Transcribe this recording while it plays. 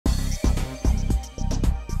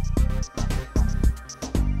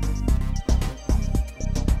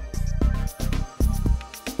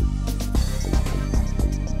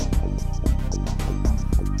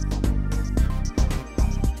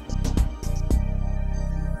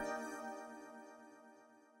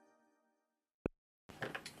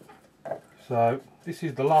So this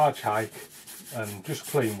is the large hake and just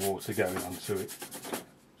clean water going onto it,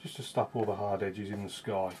 just to stop all the hard edges in the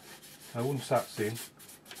sky. So once that's in,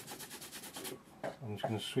 I'm just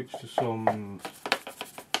going to switch to some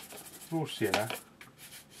raw sienna.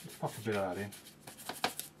 Just pop a bit of that in,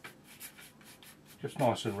 just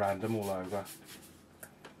nice and random all over.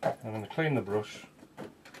 I'm going to clean the brush.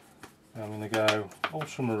 I'm going to go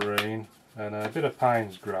ultramarine and a bit of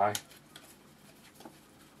Payne's grey.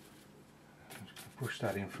 Push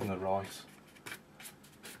that in from the right,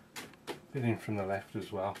 a bit in from the left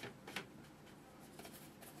as well.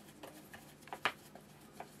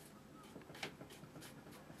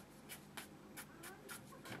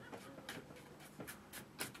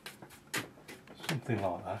 Something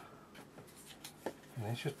like that. And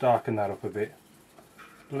let's just darken that up a bit.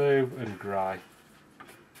 Blue and grey.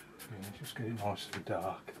 And just get it nice and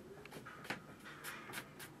dark.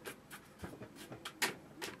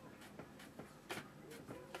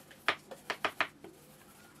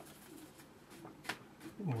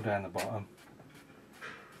 More down the bottom.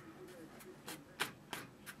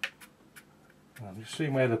 And I'm just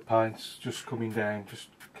seeing where the paint's just coming down, just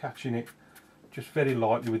catching it just very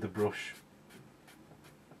lightly with the brush.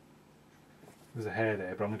 There's a hair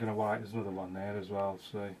there, but I'm going to wait, there's another one there as well,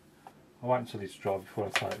 so I'll wait until it's dry before I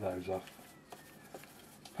take those off.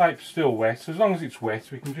 Paper's still wet, so as long as it's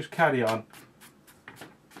wet we can just carry on.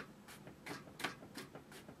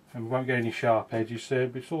 And we won't get any sharp edges,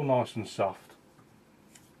 so it's all nice and soft.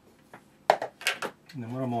 And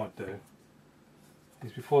then what I might do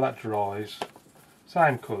is, before that dries,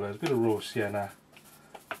 same colours, a bit of raw sienna,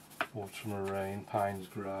 ultramarine, Payne's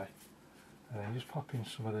grey, and then just pop in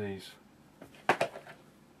some of these.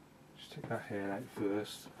 Just take that hair out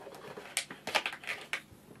first.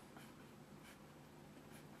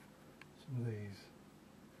 Some of these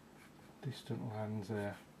distant lands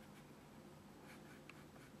there.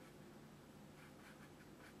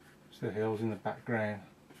 Just the hills in the background.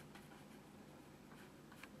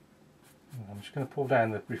 I'm just going to pull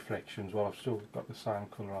down the reflections while I've still got the same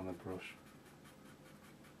colour on the brush.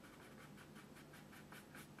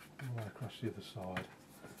 All the way across the other side.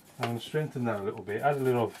 I'm going to strengthen that a little bit, add a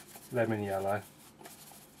little of lemon yellow,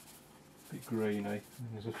 a bit greeny, and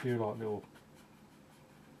there's a few like little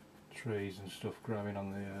trees and stuff growing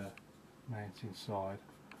on the mountain side.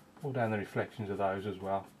 Pull down the reflections of those as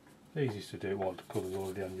well. It's easiest to do it while the colour's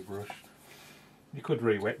already on your brush. You could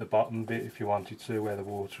re-wet the bottom bit if you wanted to, where the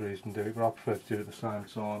water is, and do it, but I prefer to do it at the same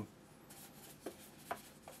time.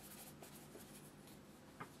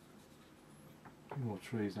 A few more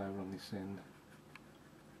trees over on this end.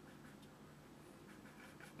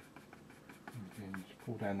 Again, just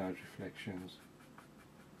pull down those reflections.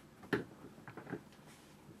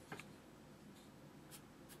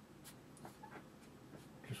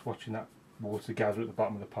 Just watching that water gather at the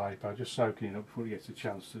bottom of the paper, just soaking it up before it gets a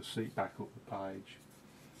chance to seep back up the page.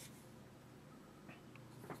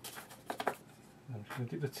 I'm just going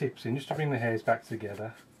to dip the tips in just to bring the hairs back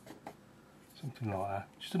together, something like that.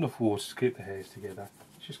 Just enough water to keep the hairs together.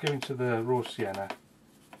 Let's just go into the raw sienna,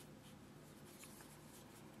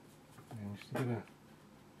 and just a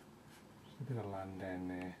bit of land down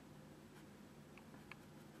there.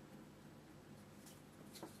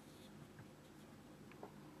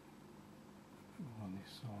 On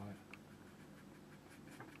this side,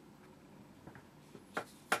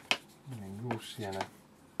 and then raw sienna.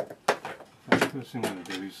 The first thing I'm going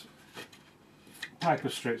to do is paper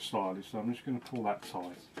stretch slightly, so I'm just going to pull that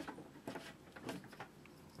tight.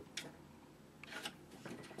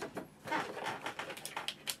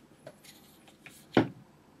 A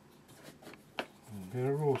bit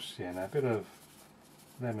of raw sienna, a bit of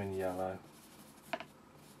lemon yellow.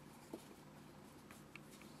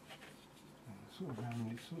 Sort of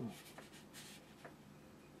round it,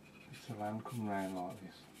 it's a land come round like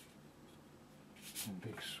this, and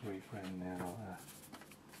big sweep round there like that.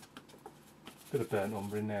 Bit of burnt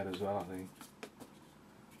umber in there as well, I think.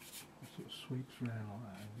 It sort of sweeps round like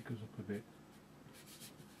that, and it goes up a bit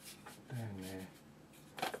down there.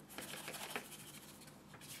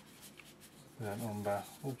 Burnt umber,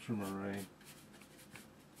 ultramarine.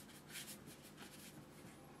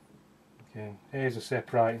 Okay, hairs are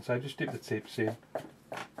separating, so just dip the tips in.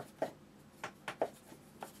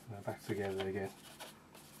 And back together again.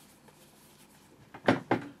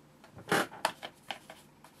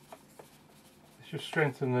 Let's just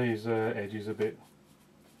strengthen these edges a bit.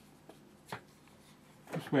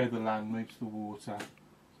 Just where the land meets the water. So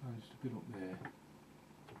just a bit up there.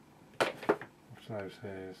 Watch those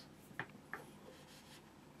hairs.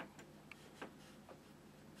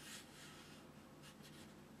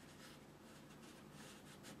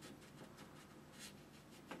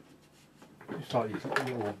 Just like these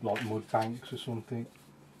little like mud banks or something.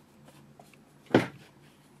 And a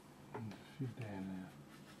few down there.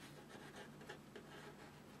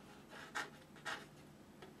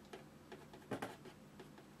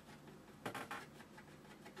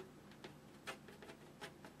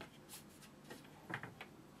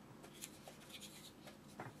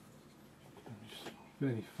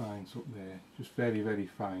 Very faint up there, just very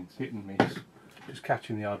faint, hit and miss, just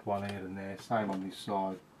catching the odd one here and there, same on this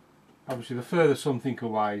side. Obviously the further something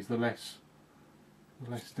away is the less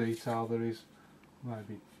detail there is.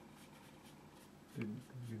 Maybe didn't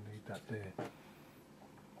need that there.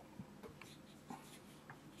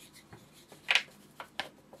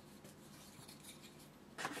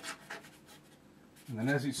 And then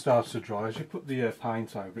as it starts to dry, as you put the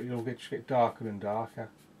paint over it, it'll just get darker and darker.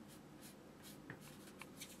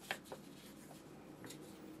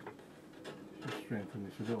 Strengthen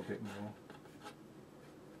this a little bit more.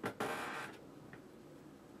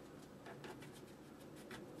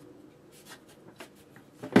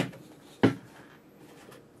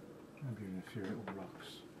 Maybe even a few little rocks.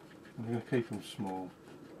 I'm going to keep them small.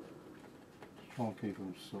 Just try and keep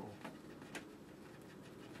them sort of.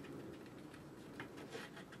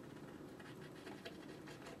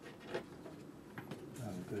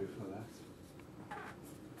 That'll do for that.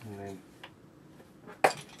 And then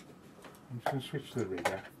I'm just going to switch to the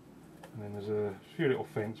rigger, and then there's a few little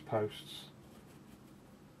fence posts.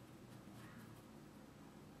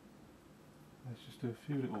 Let's just do a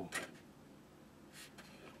few little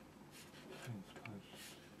fence posts.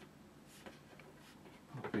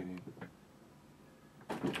 Just pop it in.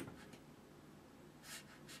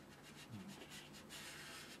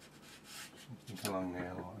 Something along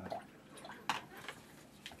there like that.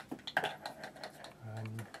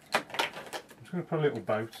 I'm just going to put a little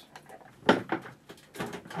boat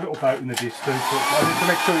in the distance, but I need to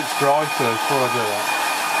make sure it's dry first before I do that.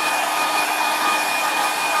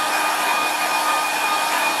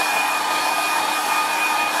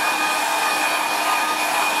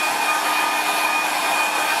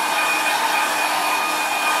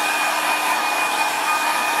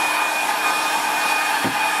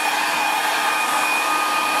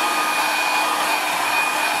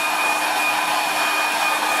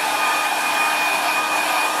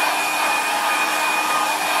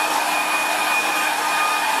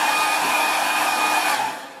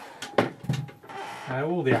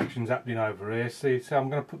 All the action's happening over here. See, so I'm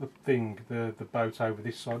going to put the boat over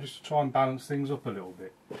this side just to try and balance things up a little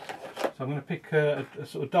bit. So I'm going to pick a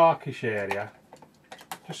sort of darkish area,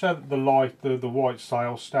 just so that the white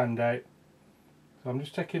sails stand out. So I'm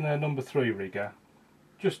just taking a number 3 rigger,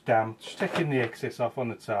 just damp, just taking the excess off on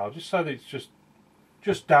the tail, just so that it's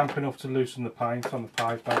just damp enough to loosen the paint on the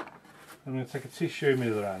paper. I'm going to take a tissue in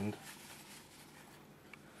my other hand,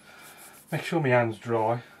 make sure my hand's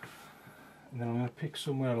dry. And then I'm going to pick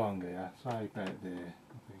somewhere along here, say about there,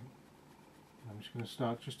 I think. I'm just going to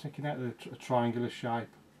start just taking out a triangular shape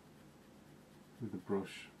with the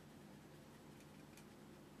brush.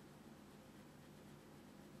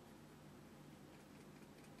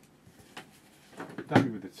 Dab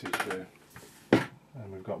it with the tissue.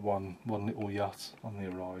 And we've got one little yacht on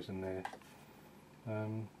the horizon there. I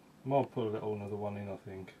might put another one in, I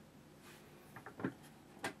think.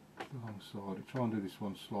 Alongside it. Try and do this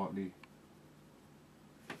one slightly.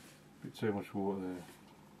 Bit too much water there.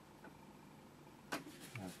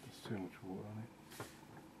 No, there's too much water on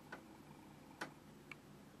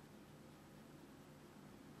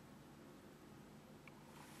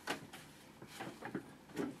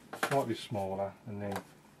it. Slightly smaller, and then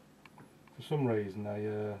for some reason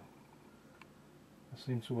they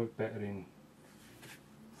seem to work better in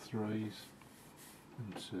 3s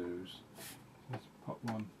and 2s. Let's pop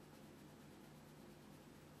one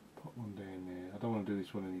down there. I don't want to do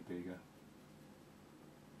this one any bigger.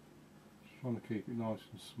 Just trying to keep it nice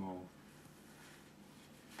and small.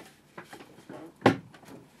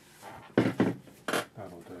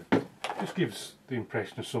 That'll do. Just gives the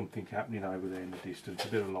impression of something happening over there in the distance, a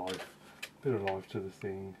bit of life to the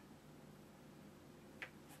thing.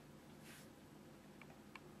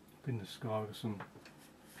 Up in the sky with some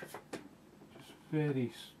just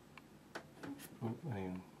very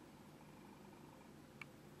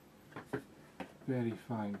very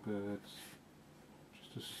fine birds,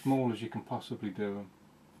 just as small as you can possibly do them.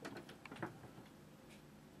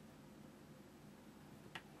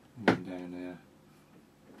 And then down there,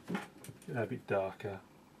 get that a bit darker.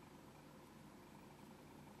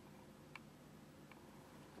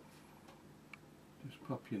 Just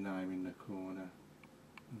pop your name in the corner,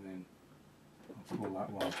 and then I'll pull that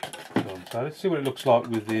one done. So let's see what it looks like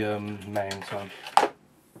with the mount on.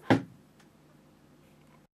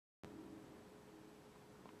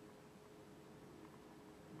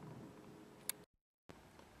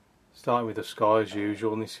 Starting with the sky as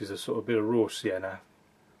usual, and this is a sort of bit of raw sienna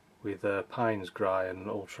with Payne's grey and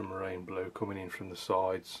ultramarine blue coming in from the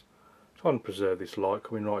sides. Trying to preserve this light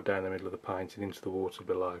coming right down the middle of the painting into the water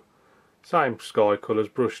below. Same sky colours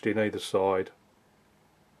brushed in either side.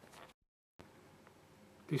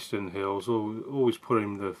 Distant hills, always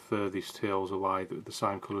putting the furthest hills away, the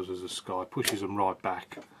same colours as the sky, pushes them right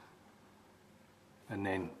back. And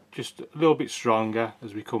then just a little bit stronger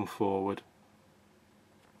as we come forward.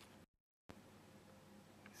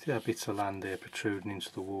 See that bits of land there protruding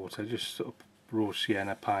into the water, just sort of raw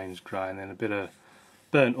sienna, Payne's grey, and then a bit of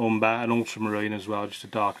burnt umber and ultramarine as well, just to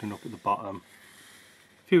darken up at the bottom.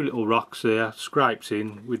 A few little rocks there, scraped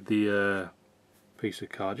in with the piece of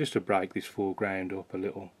card, just to break this foreground up a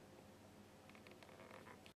little.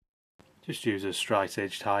 Just use a straight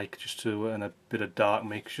edge take, and a bit of dark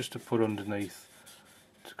mix, just to put underneath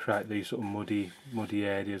to create these sort of muddy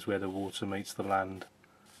areas where the water meets the land.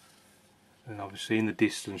 And obviously in the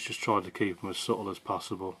distance just try to keep them as subtle as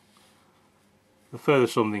possible. The further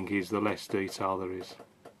something is, the less detail there is.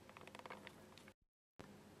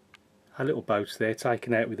 A little boats there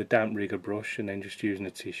taken out with a damp rigger brush and then just using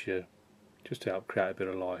a tissue just to help create a bit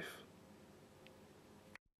of life.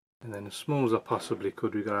 And then as small as I possibly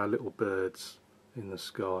could, we got our little birds in the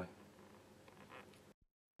sky.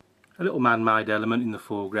 A little man-made element in the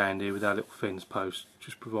foreground here with our little fence post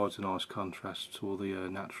just provides a nice contrast to all the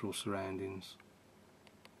natural surroundings.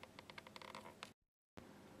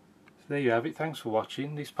 So there you have it, thanks for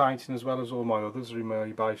watching. This painting as well as all my others are in my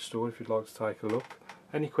eBay store if you'd like to take a look.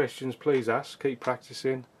 Any questions please ask, keep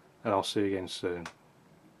practicing, and I'll see you again soon.